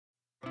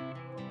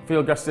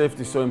feel gas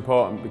safety is so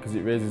important because it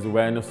raises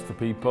awareness to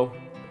people,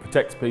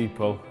 protects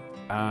people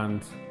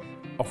and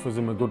offers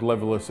them a good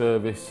level of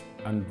service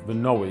and the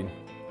knowing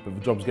that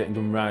the job's getting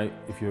done right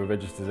if you're a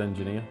registered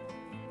engineer.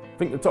 I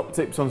think the top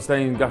tips on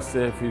staying gas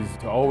safe is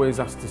to always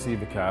ask to see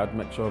the card,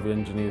 make sure the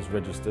engineer is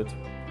registered.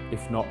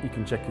 If not, you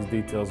can check his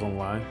details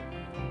online.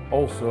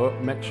 Also,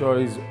 make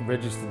sure he's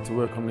registered to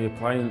work on the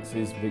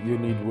appliances that you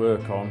need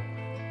work on,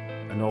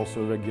 and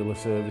also regular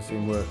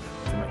servicing work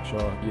to make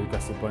sure your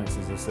gas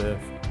appliances are safe.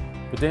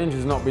 The danger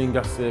of not being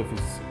gas safe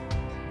is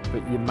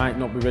that you might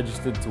not be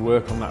registered to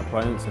work on that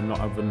appliance and not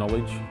have the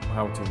knowledge of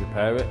how to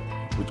repair it,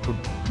 which could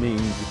mean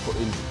you're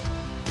putting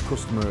the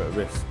customer at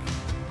risk.